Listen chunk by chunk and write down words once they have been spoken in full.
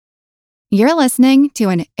You're listening to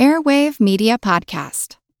an Airwave Media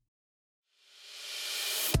Podcast.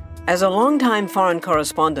 As a longtime foreign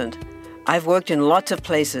correspondent, I've worked in lots of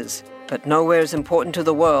places, but nowhere as important to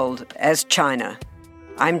the world as China.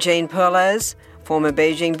 I'm Jane Perlez, former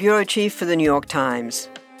Beijing bureau chief for the New York Times.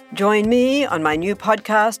 Join me on my new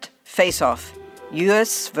podcast, Face Off,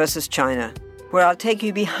 U.S. versus China, where I'll take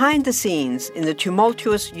you behind the scenes in the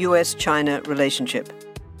tumultuous U.S.-China relationship.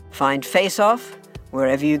 Find Face Off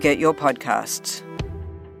wherever you get your podcasts.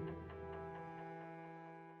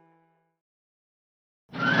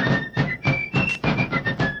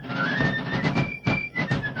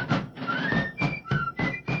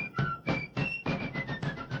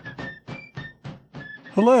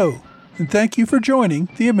 Hello, and thank you for joining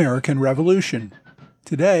the American Revolution.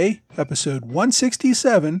 Today, episode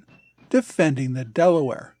 167, Defending the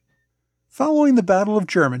Delaware. Following the Battle of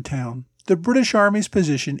Germantown, the British Army's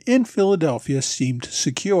position in Philadelphia seemed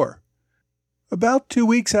secure. About 2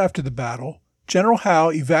 weeks after the battle, General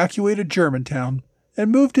Howe evacuated Germantown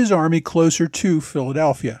and moved his army closer to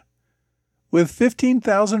Philadelphia. With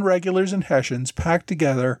 15,000 regulars and Hessians packed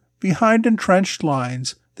together behind entrenched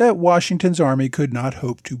lines that Washington's army could not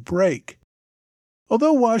hope to break.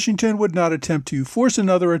 Although Washington would not attempt to force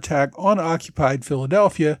another attack on occupied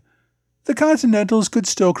Philadelphia, the Continentals could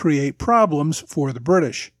still create problems for the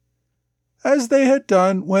British. As they had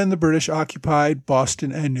done when the British occupied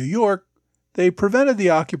Boston and New York, they prevented the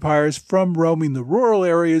occupiers from roaming the rural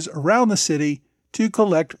areas around the city to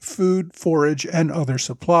collect food, forage, and other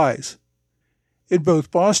supplies. In both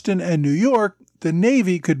Boston and New York, the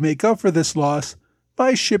Navy could make up for this loss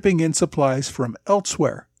by shipping in supplies from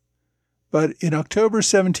elsewhere. But in October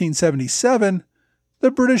 1777, the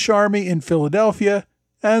British Army in Philadelphia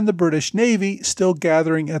and the British Navy still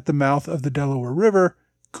gathering at the mouth of the Delaware River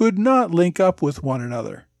could not link up with one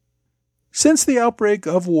another. Since the outbreak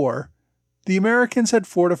of war, the Americans had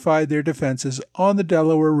fortified their defenses on the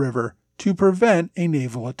Delaware River to prevent a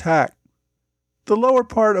naval attack. The lower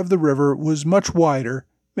part of the river was much wider,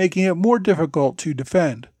 making it more difficult to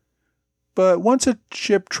defend. But once a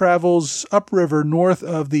ship travels upriver north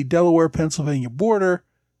of the Delaware-Pennsylvania border,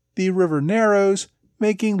 the river narrows,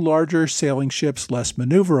 making larger sailing ships less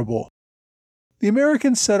maneuverable. The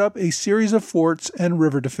Americans set up a series of forts and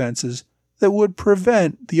river defenses that would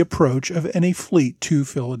prevent the approach of any fleet to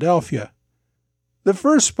Philadelphia. The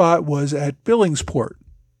first spot was at Billingsport,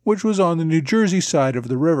 which was on the New Jersey side of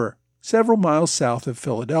the river, several miles south of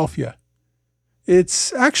Philadelphia.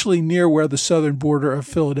 It's actually near where the southern border of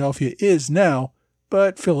Philadelphia is now,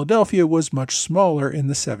 but Philadelphia was much smaller in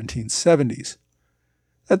the 1770s.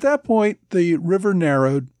 At that point, the river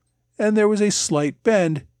narrowed, and there was a slight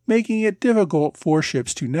bend, making it difficult for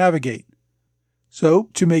ships to navigate. So,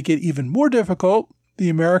 to make it even more difficult, the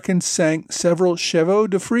Americans sank several chevaux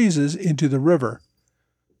de frises into the river.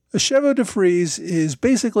 A chevaux de frise is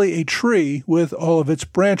basically a tree with all of its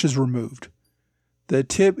branches removed. The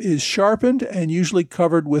tip is sharpened and usually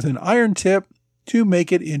covered with an iron tip to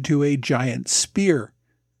make it into a giant spear.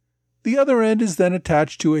 The other end is then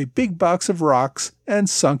attached to a big box of rocks and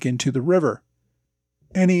sunk into the river.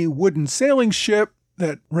 Any wooden sailing ship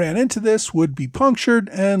that ran into this would be punctured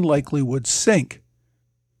and likely would sink.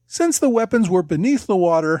 Since the weapons were beneath the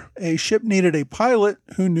water, a ship needed a pilot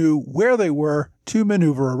who knew where they were to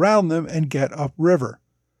maneuver around them and get upriver.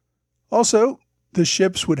 Also, the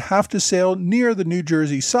ships would have to sail near the New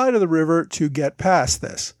Jersey side of the river to get past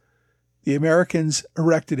this. The Americans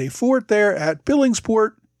erected a fort there at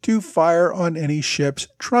Billingsport to fire on any ships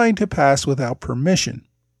trying to pass without permission.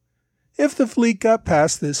 If the fleet got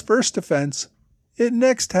past this first defense, it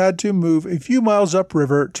next had to move a few miles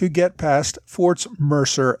upriver to get past Forts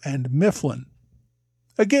Mercer and Mifflin.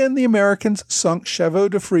 Again, the Americans sunk chevaux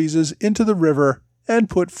de frises into the river and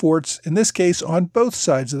put forts, in this case, on both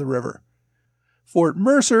sides of the river. Fort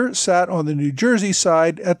Mercer sat on the New Jersey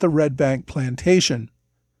side at the Red Bank Plantation.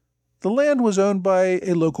 The land was owned by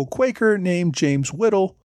a local Quaker named James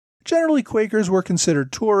Whittle. Generally, Quakers were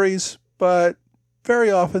considered Tories, but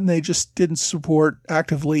very often they just didn't support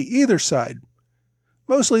actively either side.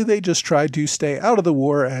 Mostly they just tried to stay out of the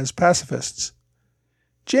war as pacifists.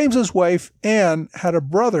 James's wife, Anne, had a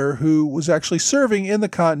brother who was actually serving in the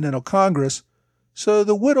Continental Congress, so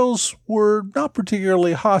the Whittles were not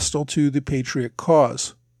particularly hostile to the Patriot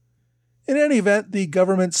cause. In any event, the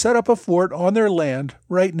government set up a fort on their land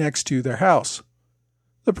right next to their house.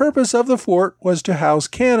 The purpose of the fort was to house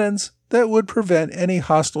cannons that would prevent any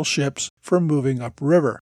hostile ships from moving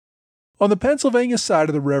upriver. On the Pennsylvania side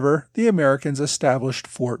of the river, the Americans established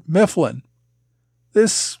Fort Mifflin.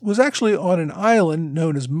 This was actually on an island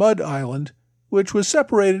known as Mud Island, which was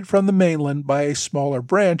separated from the mainland by a smaller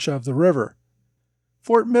branch of the river.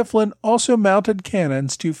 Fort Mifflin also mounted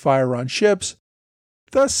cannons to fire on ships,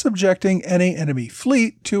 thus subjecting any enemy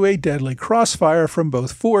fleet to a deadly crossfire from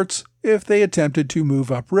both forts if they attempted to move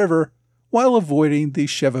upriver, while avoiding the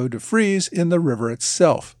chevaux de frise in the river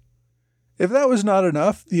itself. If that was not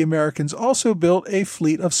enough, the Americans also built a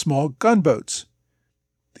fleet of small gunboats.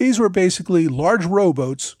 These were basically large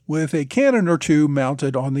rowboats with a cannon or two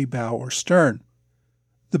mounted on the bow or stern.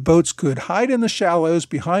 The boats could hide in the shallows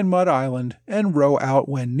behind Mud Island and row out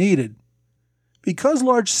when needed. Because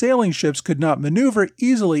large sailing ships could not maneuver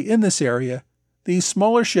easily in this area, these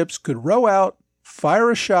smaller ships could row out, fire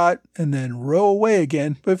a shot, and then row away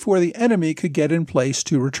again before the enemy could get in place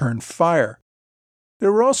to return fire.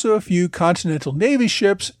 There were also a few Continental Navy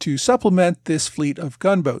ships to supplement this fleet of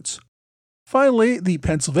gunboats. Finally, the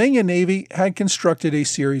Pennsylvania Navy had constructed a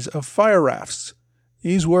series of fire rafts.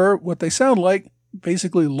 These were what they sound like,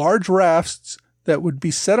 basically large rafts that would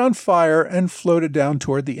be set on fire and floated down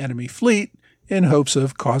toward the enemy fleet in hopes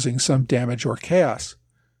of causing some damage or chaos.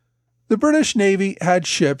 The British Navy had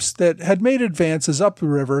ships that had made advances up the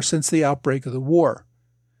river since the outbreak of the war,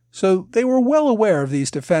 so they were well aware of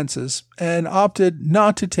these defenses and opted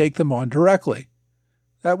not to take them on directly.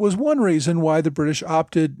 That was one reason why the British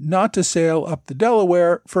opted not to sail up the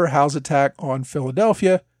Delaware for Howe's attack on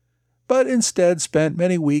Philadelphia, but instead spent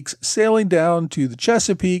many weeks sailing down to the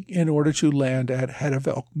Chesapeake in order to land at Head of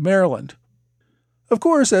Elk, Maryland. Of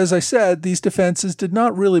course, as I said, these defenses did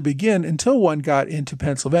not really begin until one got into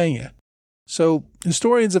Pennsylvania. So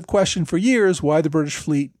historians have questioned for years why the British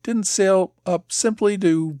fleet didn't sail up simply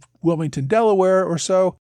to Wilmington, Delaware or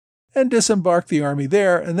so, and disembark the army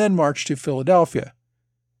there and then march to Philadelphia.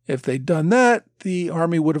 If they'd done that, the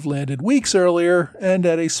army would have landed weeks earlier and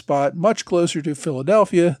at a spot much closer to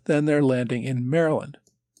Philadelphia than their landing in Maryland.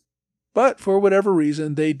 But for whatever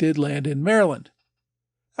reason, they did land in Maryland.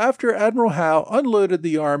 After Admiral Howe unloaded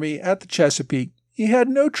the army at the Chesapeake, he had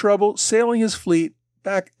no trouble sailing his fleet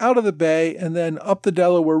back out of the bay and then up the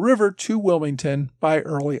Delaware River to Wilmington by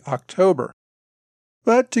early October.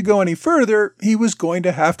 But to go any further, he was going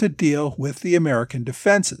to have to deal with the American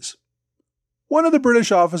defenses. One of the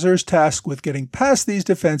British officers tasked with getting past these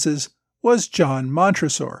defenses was John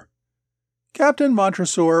Montresor. Captain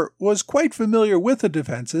Montresor was quite familiar with the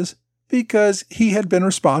defenses because he had been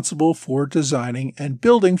responsible for designing and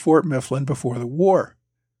building Fort Mifflin before the war.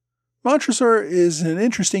 Montresor is an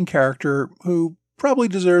interesting character who probably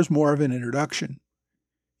deserves more of an introduction.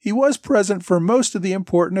 He was present for most of the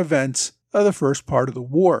important events of the first part of the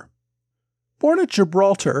war. Born at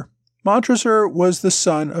Gibraltar, Montresor was the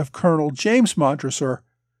son of Colonel James Montresor,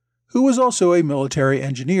 who was also a military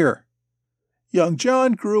engineer. Young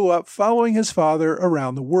John grew up following his father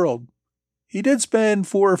around the world. He did spend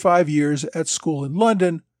 4 or 5 years at school in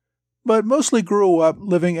London, but mostly grew up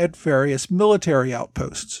living at various military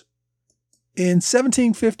outposts. In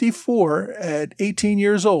 1754, at 18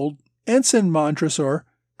 years old, Ensign Montresor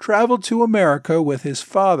traveled to America with his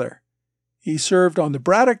father. He served on the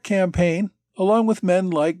Braddock Campaign, along with men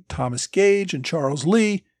like Thomas Gage and Charles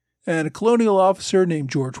Lee, and a colonial officer named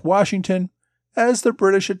George Washington, as the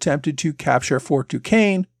British attempted to capture Fort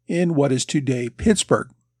Duquesne in what is today Pittsburgh.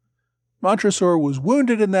 Montresor was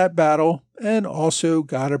wounded in that battle and also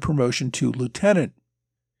got a promotion to lieutenant.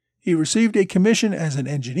 He received a commission as an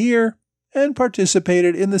engineer and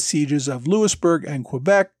participated in the sieges of Louisbourg and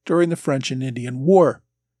Quebec during the French and Indian War.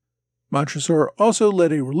 Montresor also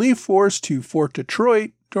led a relief force to Fort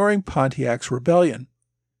Detroit during Pontiac's rebellion.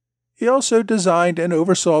 He also designed and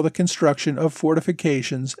oversaw the construction of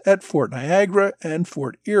fortifications at Fort Niagara and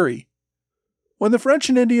Fort Erie. When the French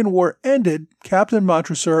and Indian War ended, Captain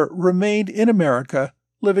Montresor remained in America,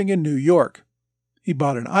 living in New York. He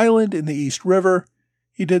bought an island in the East River.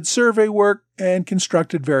 He did survey work and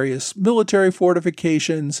constructed various military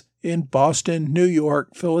fortifications in Boston, New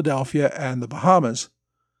York, Philadelphia, and the Bahamas.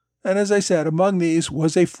 And as I said, among these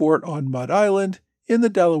was a fort on Mud Island in the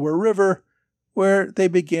Delaware River, where they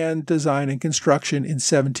began design and construction in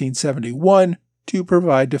 1771 to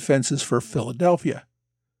provide defenses for Philadelphia.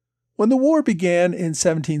 When the war began in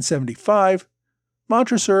 1775,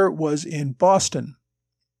 Montresor was in Boston.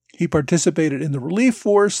 He participated in the relief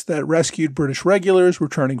force that rescued British regulars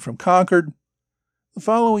returning from Concord. The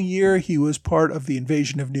following year, he was part of the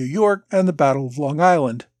invasion of New York and the Battle of Long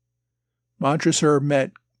Island. Montresor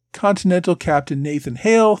met Continental Captain Nathan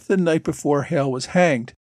Hale the night before Hale was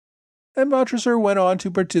hanged, and Montresor went on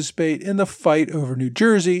to participate in the fight over New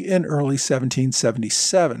Jersey in early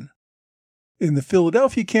 1777. In the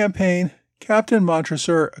Philadelphia campaign, Captain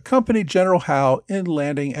Montresor accompanied General Howe in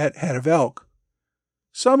landing at Head of Elk.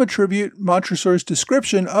 Some attribute Montresor's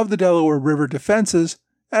description of the Delaware River defenses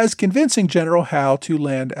as convincing General Howe to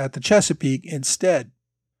land at the Chesapeake instead.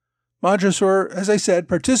 Montresor, as I said,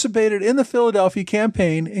 participated in the Philadelphia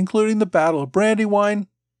campaign, including the Battle of Brandywine,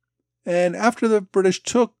 and after the British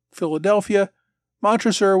took Philadelphia,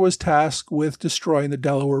 Montresor was tasked with destroying the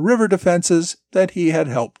Delaware River defenses that he had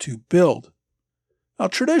helped to build. Now,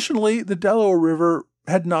 traditionally, the Delaware River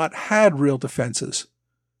had not had real defenses.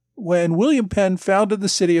 When William Penn founded the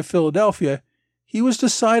city of Philadelphia, he was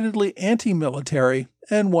decidedly anti-military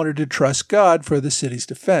and wanted to trust God for the city's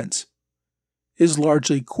defense. His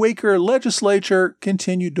largely Quaker legislature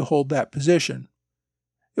continued to hold that position.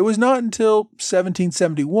 It was not until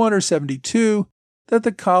 1771 or 72 that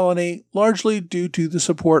the colony, largely due to the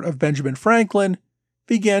support of Benjamin Franklin,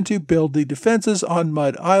 began to build the defenses on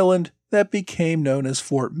Mud Island that became known as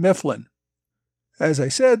Fort Mifflin. As I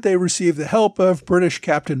said, they received the help of British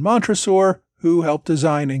Captain Montresor, who helped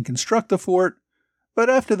design and construct the fort, but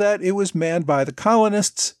after that it was manned by the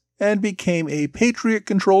colonists and became a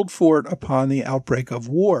Patriot-controlled fort upon the outbreak of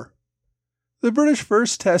war. The British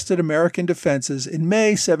first tested American defenses in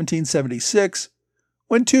May 1776,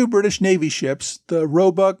 when two British Navy ships, the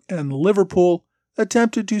Roebuck and the Liverpool,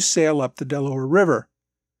 attempted to sail up the Delaware River.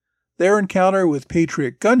 Their encounter with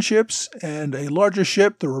Patriot gunships and a larger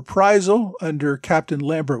ship, the Reprisal, under Captain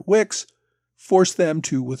Lambert Wickes, forced them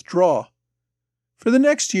to withdraw. For the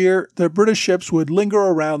next year, the British ships would linger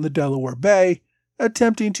around the Delaware Bay,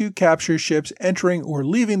 attempting to capture ships entering or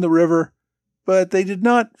leaving the river, but they did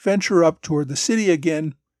not venture up toward the city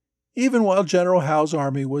again, even while General Howe's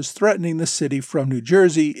army was threatening the city from New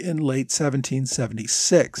Jersey in late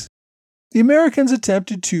 1776. The Americans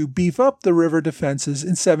attempted to beef up the river defenses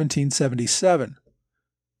in 1777.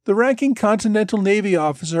 The ranking Continental Navy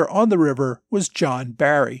officer on the river was John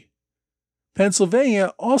Barry.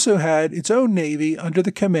 Pennsylvania also had its own navy under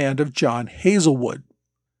the command of John Hazelwood.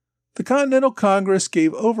 The Continental Congress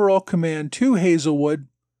gave overall command to Hazelwood,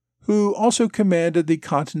 who also commanded the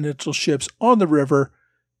Continental ships on the river,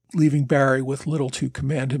 leaving Barry with little to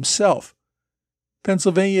command himself.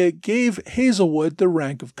 Pennsylvania gave Hazelwood the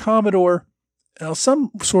rank of Commodore. Now,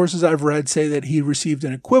 some sources I've read say that he received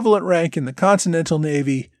an equivalent rank in the Continental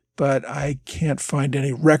Navy, but I can't find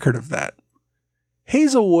any record of that.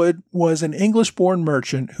 Hazelwood was an English-born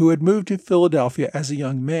merchant who had moved to Philadelphia as a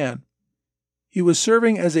young man. He was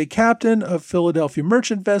serving as a captain of Philadelphia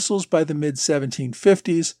merchant vessels by the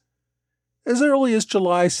mid-1750s. As early as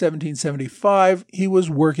July 1775, he was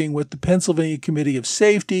working with the Pennsylvania Committee of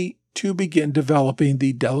Safety to begin developing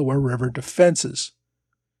the Delaware River defenses.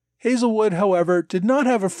 Hazelwood, however, did not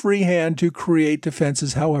have a free hand to create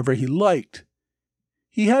defenses however he liked.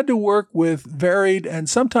 He had to work with varied and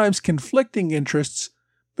sometimes conflicting interests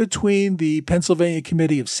between the Pennsylvania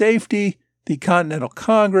Committee of Safety, the Continental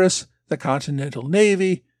Congress, the Continental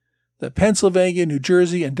Navy, the Pennsylvania, New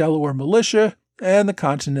Jersey, and Delaware Militia, and the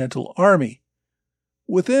Continental Army.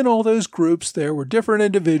 Within all those groups, there were different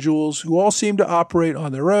individuals who all seemed to operate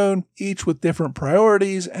on their own, each with different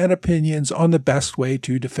priorities and opinions on the best way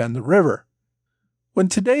to defend the river. When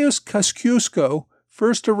Tadeusz Kosciuszko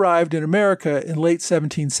first arrived in America in late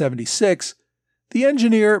 1776, the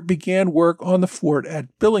engineer began work on the fort at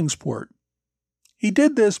Billingsport. He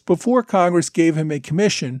did this before Congress gave him a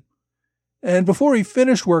commission, and before he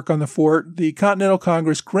finished work on the fort, the Continental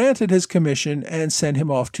Congress granted his commission and sent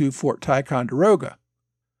him off to Fort Ticonderoga.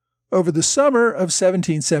 Over the summer of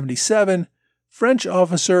 1777, French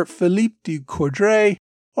officer Philippe de Coudray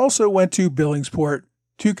also went to Billingsport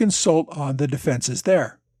to consult on the defenses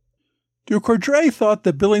there. De Coudray thought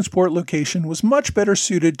the Billingsport location was much better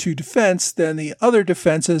suited to defense than the other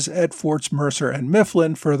defenses at Forts Mercer and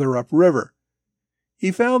Mifflin further upriver.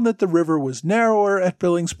 He found that the river was narrower at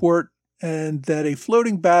Billingsport and that a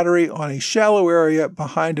floating battery on a shallow area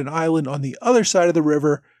behind an island on the other side of the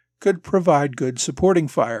river could provide good supporting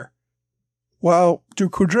fire. While de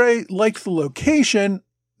Coudray liked the location,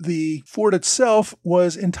 the fort itself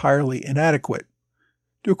was entirely inadequate.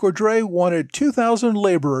 De Coudray wanted 2,000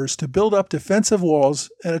 laborers to build up defensive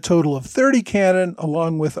walls and a total of 30 cannon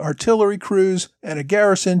along with artillery crews and a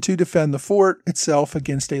garrison to defend the fort itself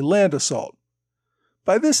against a land assault.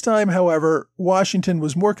 By this time, however, Washington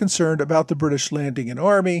was more concerned about the British landing an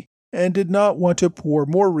army and did not want to pour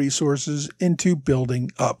more resources into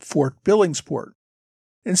building up Fort Billingsport.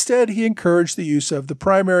 Instead, he encouraged the use of the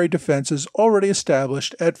primary defenses already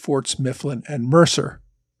established at Forts Mifflin and Mercer.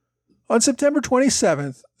 On September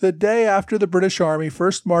 27th, the day after the British Army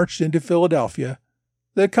first marched into Philadelphia,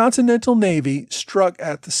 the Continental Navy struck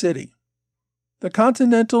at the city. The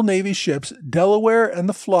Continental Navy ships Delaware and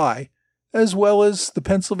the Fly, as well as the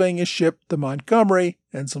Pennsylvania ship the Montgomery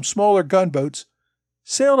and some smaller gunboats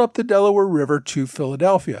sailed up the Delaware River to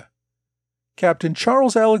Philadelphia. Captain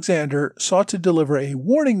Charles Alexander sought to deliver a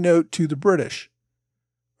warning note to the British.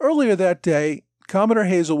 Earlier that day, Commodore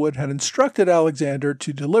Hazelwood had instructed Alexander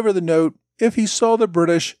to deliver the note if he saw the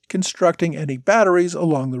British constructing any batteries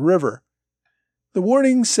along the river. The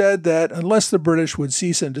warning said that unless the British would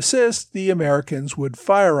cease and desist, the Americans would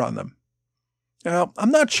fire on them. Now,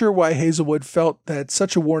 I'm not sure why Hazelwood felt that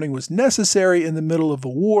such a warning was necessary in the middle of a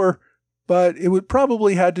war, but it would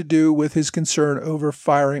probably had to do with his concern over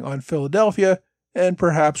firing on Philadelphia and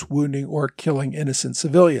perhaps wounding or killing innocent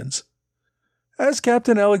civilians. As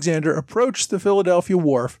Captain Alexander approached the Philadelphia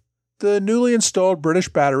wharf, the newly installed British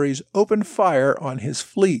batteries opened fire on his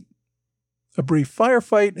fleet. A brief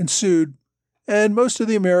firefight ensued, and most of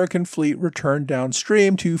the American fleet returned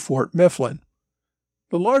downstream to Fort Mifflin.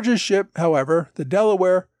 The largest ship, however, the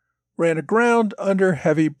Delaware, ran aground under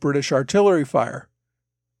heavy British artillery fire.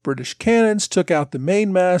 British cannons took out the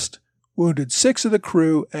mainmast, wounded 6 of the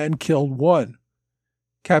crew, and killed 1.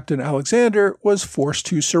 Captain Alexander was forced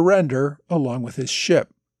to surrender along with his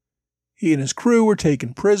ship. He and his crew were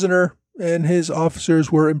taken prisoner, and his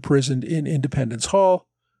officers were imprisoned in Independence Hall,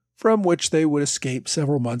 from which they would escape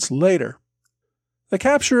several months later. The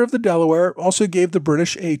capture of the Delaware also gave the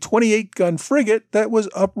British a 28-gun frigate that was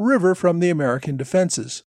upriver from the American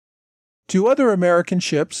defenses. 2 other American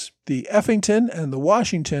ships, the Effington and the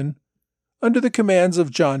Washington, under the commands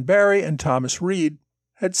of John Barry and Thomas Reed,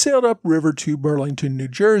 had sailed upriver to Burlington, New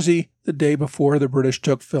Jersey, the day before the British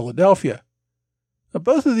took Philadelphia.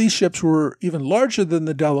 Both of these ships were even larger than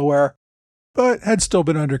the Delaware, but had still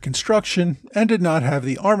been under construction and did not have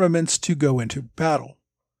the armaments to go into battle.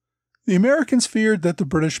 The Americans feared that the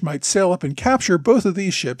British might sail up and capture both of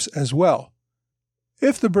these ships as well.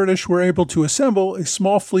 If the British were able to assemble a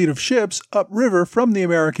small fleet of ships upriver from the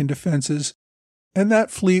American defenses, and that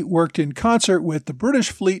fleet worked in concert with the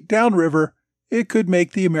British fleet downriver, it could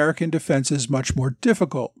make the American defenses much more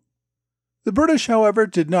difficult. The British, however,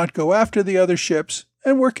 did not go after the other ships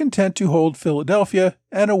and were content to hold Philadelphia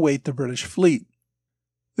and await the British fleet.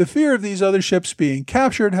 The fear of these other ships being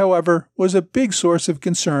captured, however, was a big source of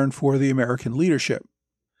concern for the American leadership.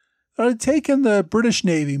 It had taken the British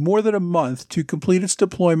Navy more than a month to complete its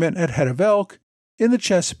deployment at Head of Elk in the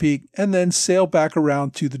Chesapeake and then sail back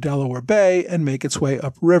around to the Delaware Bay and make its way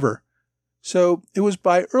upriver. So it was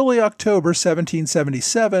by early October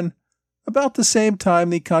 1777, about the same time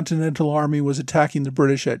the Continental Army was attacking the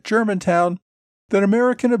British at Germantown, that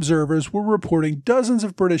American observers were reporting dozens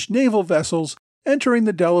of British naval vessels entering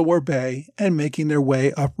the Delaware Bay and making their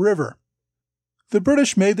way upriver. The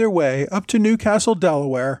British made their way up to Newcastle,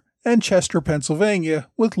 Delaware, and Chester, Pennsylvania,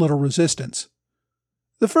 with little resistance.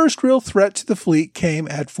 The first real threat to the fleet came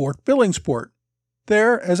at Fort Billingsport.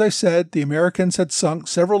 There, as I said, the Americans had sunk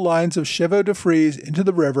several lines of chevaux de frise into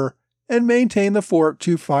the river and maintained the fort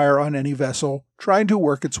to fire on any vessel trying to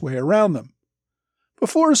work its way around them.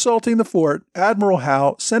 Before assaulting the fort, Admiral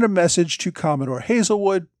Howe sent a message to Commodore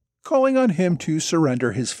Hazelwood, calling on him to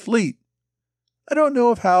surrender his fleet. I don't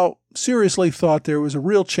know if Howe seriously thought there was a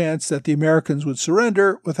real chance that the Americans would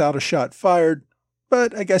surrender without a shot fired,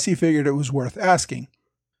 but I guess he figured it was worth asking.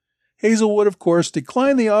 Hazelwood, of course,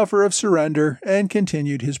 declined the offer of surrender and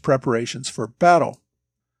continued his preparations for battle.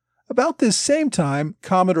 About this same time,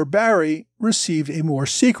 Commodore Barry received a more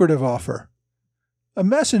secretive offer. A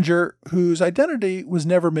messenger, whose identity was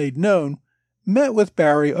never made known, met with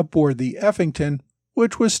Barry aboard the Effington,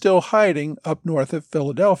 which was still hiding up north of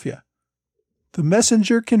Philadelphia. The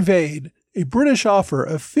messenger conveyed a British offer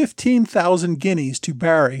of 15,000 guineas to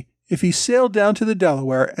Barry if he sailed down to the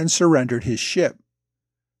Delaware and surrendered his ship.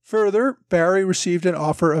 Further, Barry received an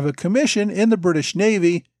offer of a commission in the British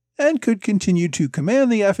Navy and could continue to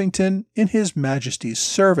command the Effington in His Majesty's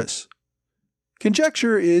service.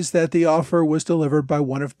 Conjecture is that the offer was delivered by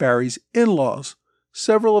one of Barry's in-laws,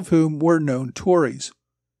 several of whom were known Tories.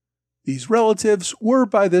 These relatives were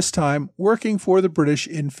by this time working for the British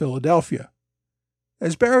in Philadelphia.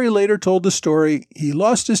 As Barry later told the story, he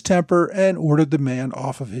lost his temper and ordered the man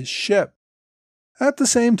off of his ship. At the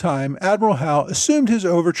same time, Admiral Howe assumed his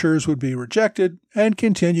overtures would be rejected and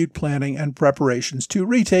continued planning and preparations to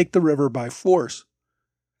retake the river by force.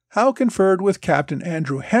 Howe conferred with Captain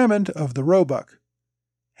Andrew Hammond of the Roebuck.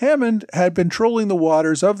 Hammond had been trolling the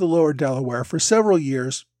waters of the lower Delaware for several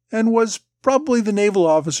years and was probably the naval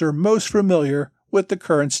officer most familiar with the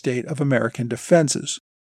current state of American defenses.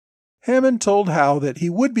 Hammond told Howe that he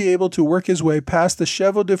would be able to work his way past the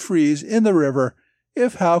chevaux de frise in the river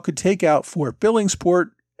if Howe could take out Fort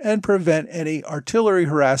Billingsport and prevent any artillery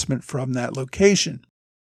harassment from that location.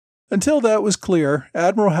 Until that was clear,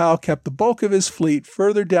 Admiral Howe kept the bulk of his fleet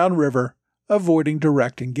further downriver, avoiding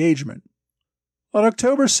direct engagement. On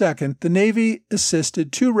October 2nd, the Navy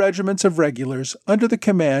assisted 2 regiments of regulars under the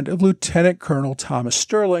command of Lieutenant Colonel Thomas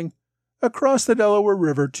Sterling across the Delaware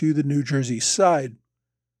River to the New Jersey side.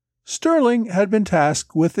 Sterling had been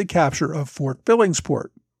tasked with the capture of Fort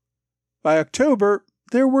Billingsport. By October,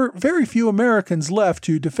 there were very few Americans left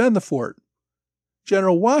to defend the fort.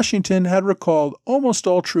 General Washington had recalled almost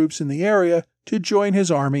all troops in the area to join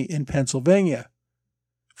his army in Pennsylvania,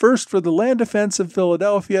 first for the land defense of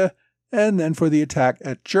Philadelphia and then for the attack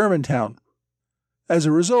at Germantown. As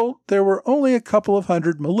a result, there were only a couple of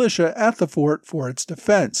hundred militia at the fort for its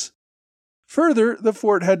defense. Further, the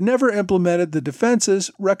fort had never implemented the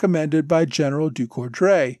defenses recommended by General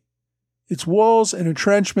Ducoudray. Its walls and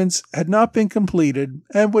entrenchments had not been completed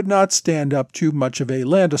and would not stand up to much of a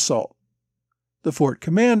land assault. The fort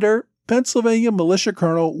commander, Pennsylvania Militia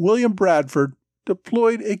Colonel William Bradford,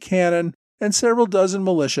 deployed a cannon and several dozen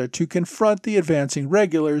militia to confront the advancing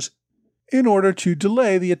regulars in order to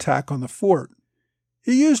delay the attack on the fort.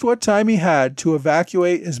 He used what time he had to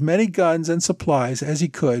evacuate as many guns and supplies as he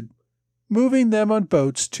could, moving them on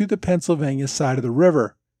boats to the Pennsylvania side of the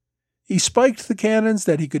river. He spiked the cannons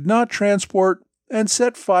that he could not transport and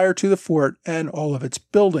set fire to the fort and all of its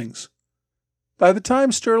buildings. By the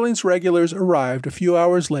time Sterling's regulars arrived a few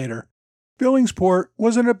hours later, Billingsport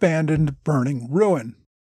was an abandoned, burning ruin.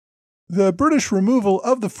 The British removal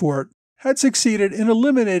of the fort had succeeded in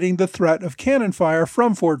eliminating the threat of cannon fire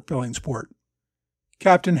from Fort Billingsport.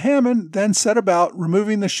 Captain Hammond then set about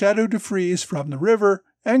removing the Chateau de Frise from the river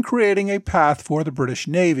and creating a path for the British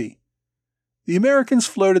Navy. The Americans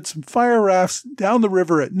floated some fire rafts down the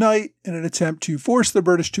river at night in an attempt to force the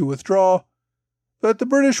British to withdraw, but the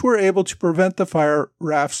British were able to prevent the fire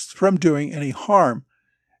rafts from doing any harm,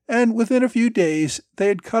 and within a few days they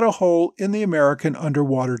had cut a hole in the American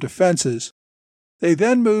underwater defenses. They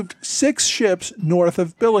then moved 6 ships north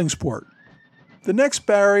of Billingsport. The next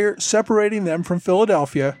barrier separating them from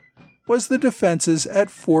Philadelphia was the defenses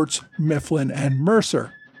at Forts Mifflin and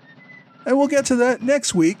Mercer. And we'll get to that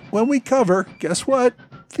next week when we cover, guess what,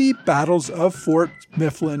 the battles of Fort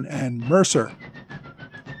Mifflin and Mercer.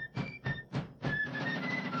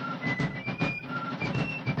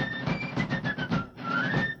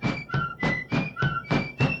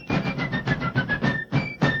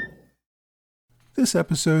 This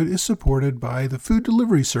episode is supported by the food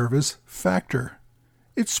delivery service Factor.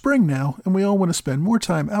 It's spring now, and we all want to spend more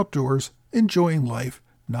time outdoors, enjoying life,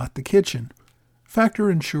 not the kitchen.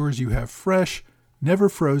 Factor ensures you have fresh, never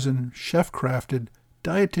frozen, chef-crafted,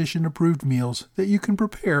 dietitian-approved meals that you can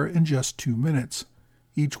prepare in just 2 minutes.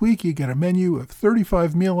 Each week you get a menu of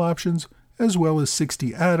 35 meal options, as well as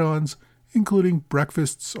 60 add-ons, including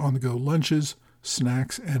breakfasts, on-the-go lunches,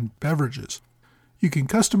 snacks, and beverages. You can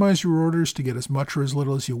customize your orders to get as much or as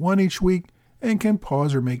little as you want each week, and can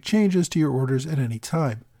pause or make changes to your orders at any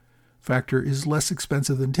time. Factor is less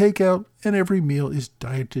expensive than takeout, and every meal is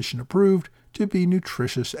dietitian approved to be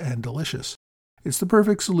nutritious and delicious. It's the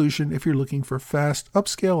perfect solution if you're looking for fast,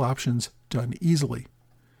 upscale options done easily.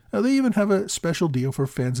 Now, they even have a special deal for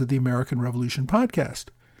fans of the American Revolution podcast.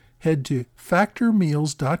 Head to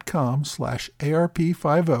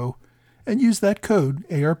factormeals.com/ARP50 and use that code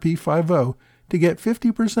ARP50 to get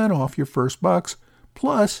 50% off your first box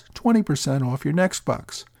plus 20% off your next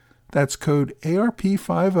box. That's code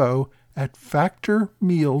ARP50 at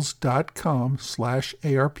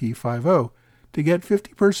factormeals.com/ARP50 to get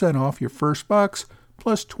 50% off your first box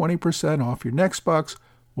plus 20% off your next box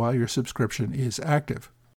while your subscription is active.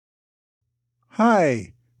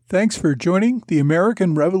 Hi, thanks for joining the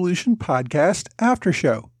American Revolution Podcast After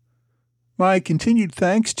Show. My continued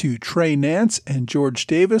thanks to Trey Nance and George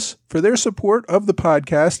Davis for their support of the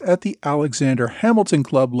podcast at the Alexander Hamilton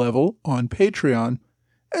Club level on Patreon,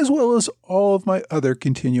 as well as all of my other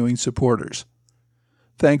continuing supporters.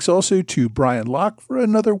 Thanks also to Brian Locke for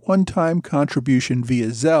another one-time contribution via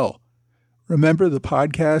Zelle. Remember, the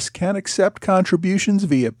podcast can accept contributions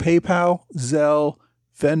via PayPal, Zelle,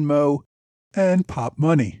 Venmo, and Pop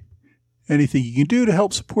Money. Anything you can do to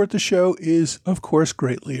help support the show is, of course,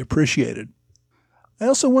 greatly appreciated. I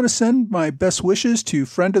also want to send my best wishes to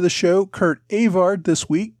friend of the show, Kurt Avard, this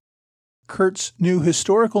week. Kurt's new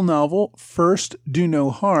historical novel, First Do No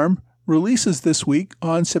Harm, releases this week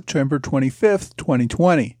on September 25th,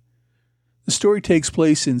 2020. The story takes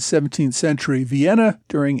place in 17th century Vienna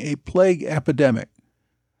during a plague epidemic.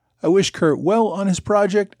 I wish Kurt well on his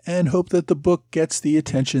project and hope that the book gets the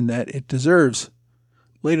attention that it deserves.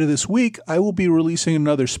 Later this week, I will be releasing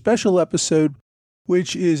another special episode,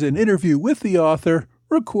 which is an interview with the author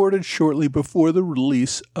recorded shortly before the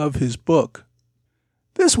release of his book.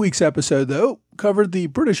 This week's episode, though, covered the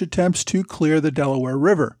British attempts to clear the Delaware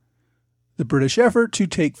River. The British effort to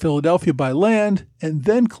take Philadelphia by land and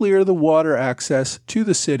then clear the water access to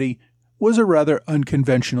the city was a rather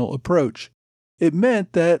unconventional approach. It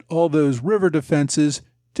meant that all those river defenses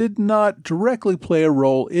did not directly play a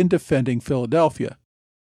role in defending Philadelphia.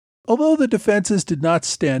 Although the defenses did not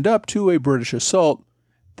stand up to a British assault,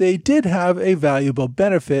 they did have a valuable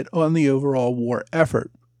benefit on the overall war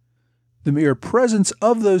effort. The mere presence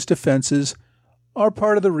of those defenses are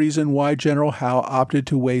part of the reason why General Howe opted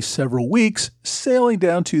to waste several weeks sailing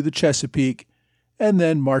down to the Chesapeake and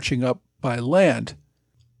then marching up by land.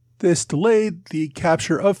 This delayed the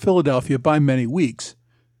capture of Philadelphia by many weeks,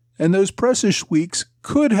 and those precious weeks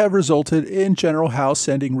could have resulted in General Howe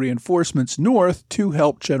sending reinforcements north to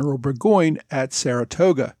help General Burgoyne at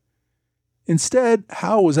Saratoga. Instead,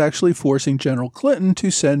 Howe was actually forcing General Clinton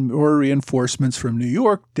to send more reinforcements from New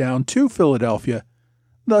York down to Philadelphia,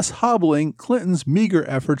 thus hobbling Clinton's meager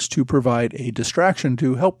efforts to provide a distraction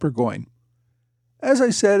to help Burgoyne. As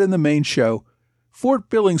I said in the main show, Fort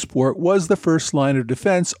Billingsport was the first line of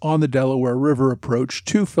defense on the Delaware River approach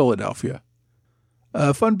to Philadelphia.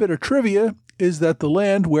 A fun bit of trivia is that the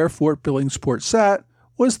land where Fort Billingsport sat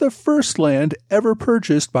was the first land ever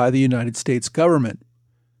purchased by the United States government.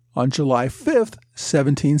 On July 5,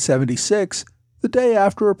 1776, the day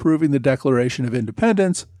after approving the Declaration of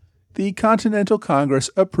Independence, the Continental Congress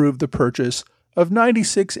approved the purchase of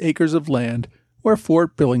 96 acres of land where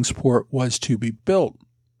Fort Billingsport was to be built.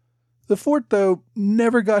 The fort, though,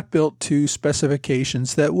 never got built to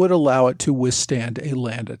specifications that would allow it to withstand a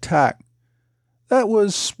land attack. That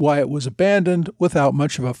was why it was abandoned without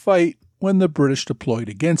much of a fight when the British deployed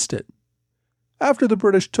against it. After the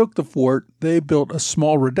British took the fort, they built a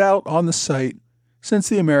small redoubt on the site since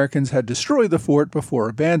the Americans had destroyed the fort before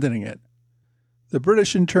abandoning it. The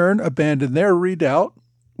British in turn abandoned their redoubt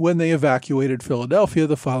when they evacuated Philadelphia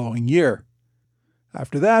the following year.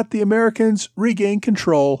 After that, the Americans regained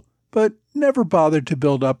control but never bothered to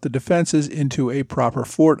build up the defenses into a proper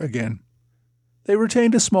fort again. They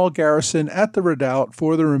retained a small garrison at the redoubt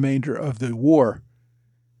for the remainder of the war.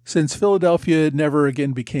 Since Philadelphia never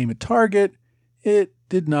again became a target, it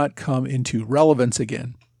did not come into relevance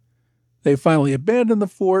again. They finally abandoned the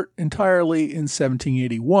fort entirely in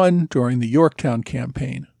 1781 during the Yorktown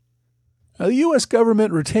campaign. Now, the U.S.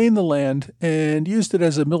 government retained the land and used it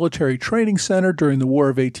as a military training center during the War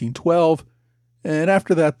of 1812, and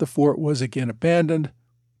after that the fort was again abandoned.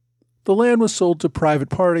 The land was sold to private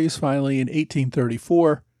parties finally in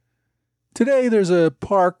 1834. Today there's a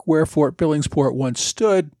park where Fort Billingsport once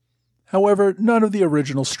stood. However, none of the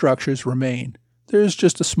original structures remain. There's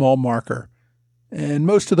just a small marker, and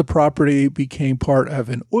most of the property became part of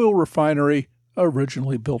an oil refinery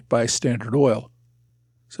originally built by Standard Oil.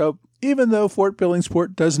 So, even though Fort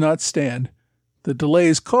Billingsport does not stand, the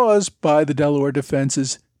delays caused by the Delaware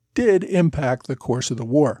defenses did impact the course of the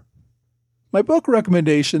war. My book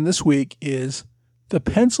recommendation this week is The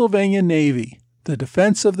Pennsylvania Navy, The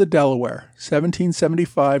Defense of the Delaware,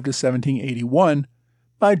 1775 to 1781,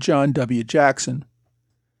 by John W. Jackson.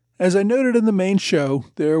 As I noted in the main show,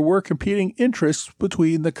 there were competing interests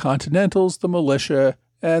between the Continentals, the militia,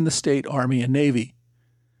 and the state army and navy.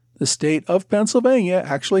 The state of Pennsylvania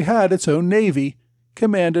actually had its own navy,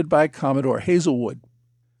 commanded by Commodore Hazelwood.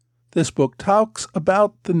 This book talks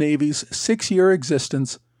about the Navy's 6-year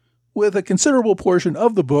existence, with a considerable portion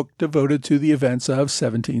of the book devoted to the events of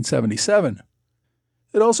 1777.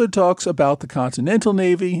 It also talks about the Continental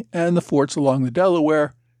Navy and the forts along the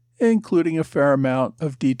Delaware, including a fair amount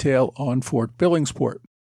of detail on Fort Billingsport.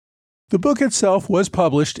 The book itself was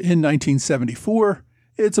published in 1974.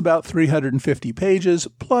 It's about 350 pages,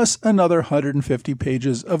 plus another 150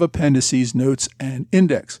 pages of appendices, notes, and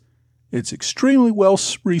index. It's extremely well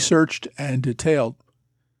researched and detailed.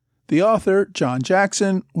 The author, John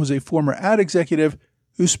Jackson, was a former ad executive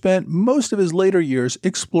who spent most of his later years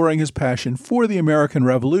exploring his passion for the American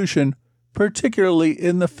Revolution, particularly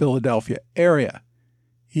in the Philadelphia area.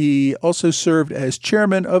 He also served as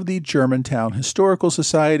chairman of the Germantown Historical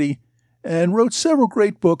Society and wrote several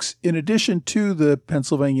great books in addition to the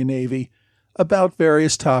Pennsylvania Navy about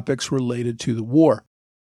various topics related to the war.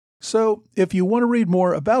 So, if you want to read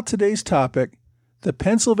more about today's topic, The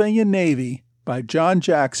Pennsylvania Navy by John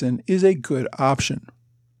Jackson is a good option.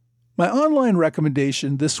 My online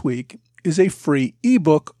recommendation this week is a free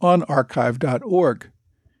ebook on archive.org.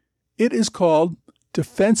 It is called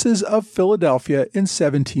Defenses of Philadelphia in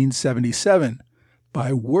 1777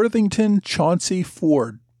 by Worthington Chauncey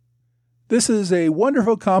Ford. This is a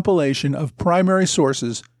wonderful compilation of primary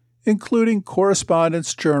sources, including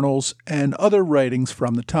correspondence, journals, and other writings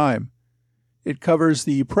from the time. It covers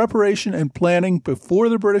the preparation and planning before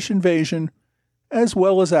the British invasion, as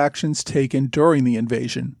well as actions taken during the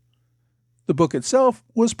invasion. The book itself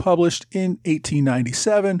was published in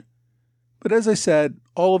 1897, but as I said,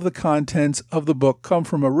 all of the contents of the book come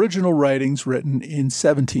from original writings written in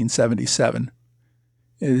 1777.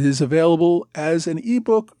 It is available as an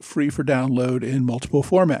ebook, free for download in multiple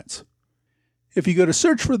formats. If you go to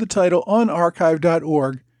search for the title on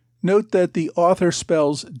archive.org, note that the author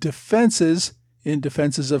spells defenses in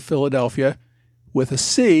Defenses of Philadelphia with a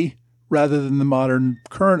C rather than the modern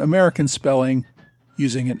current American spelling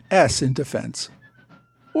using an S in defense.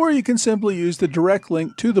 Or you can simply use the direct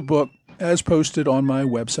link to the book as posted on my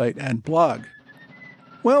website and blog.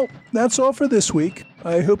 Well, that's all for this week.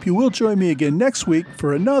 I hope you will join me again next week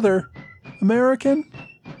for another American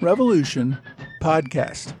Revolution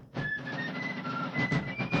podcast.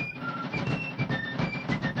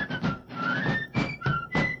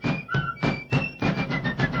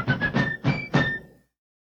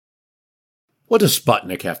 What does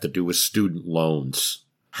Sputnik have to do with student loans?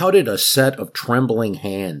 How did a set of trembling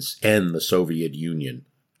hands end the Soviet Union?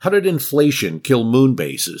 How did inflation kill moon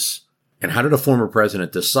bases? And how did a former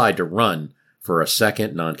president decide to run for a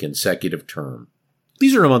second non-consecutive term?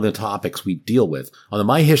 These are among the topics we deal with on the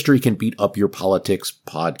My History Can Beat Up Your Politics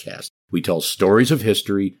podcast. We tell stories of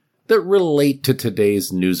history that relate to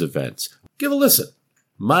today's news events. Give a listen.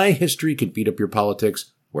 My History Can Beat Up Your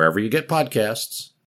Politics wherever you get podcasts.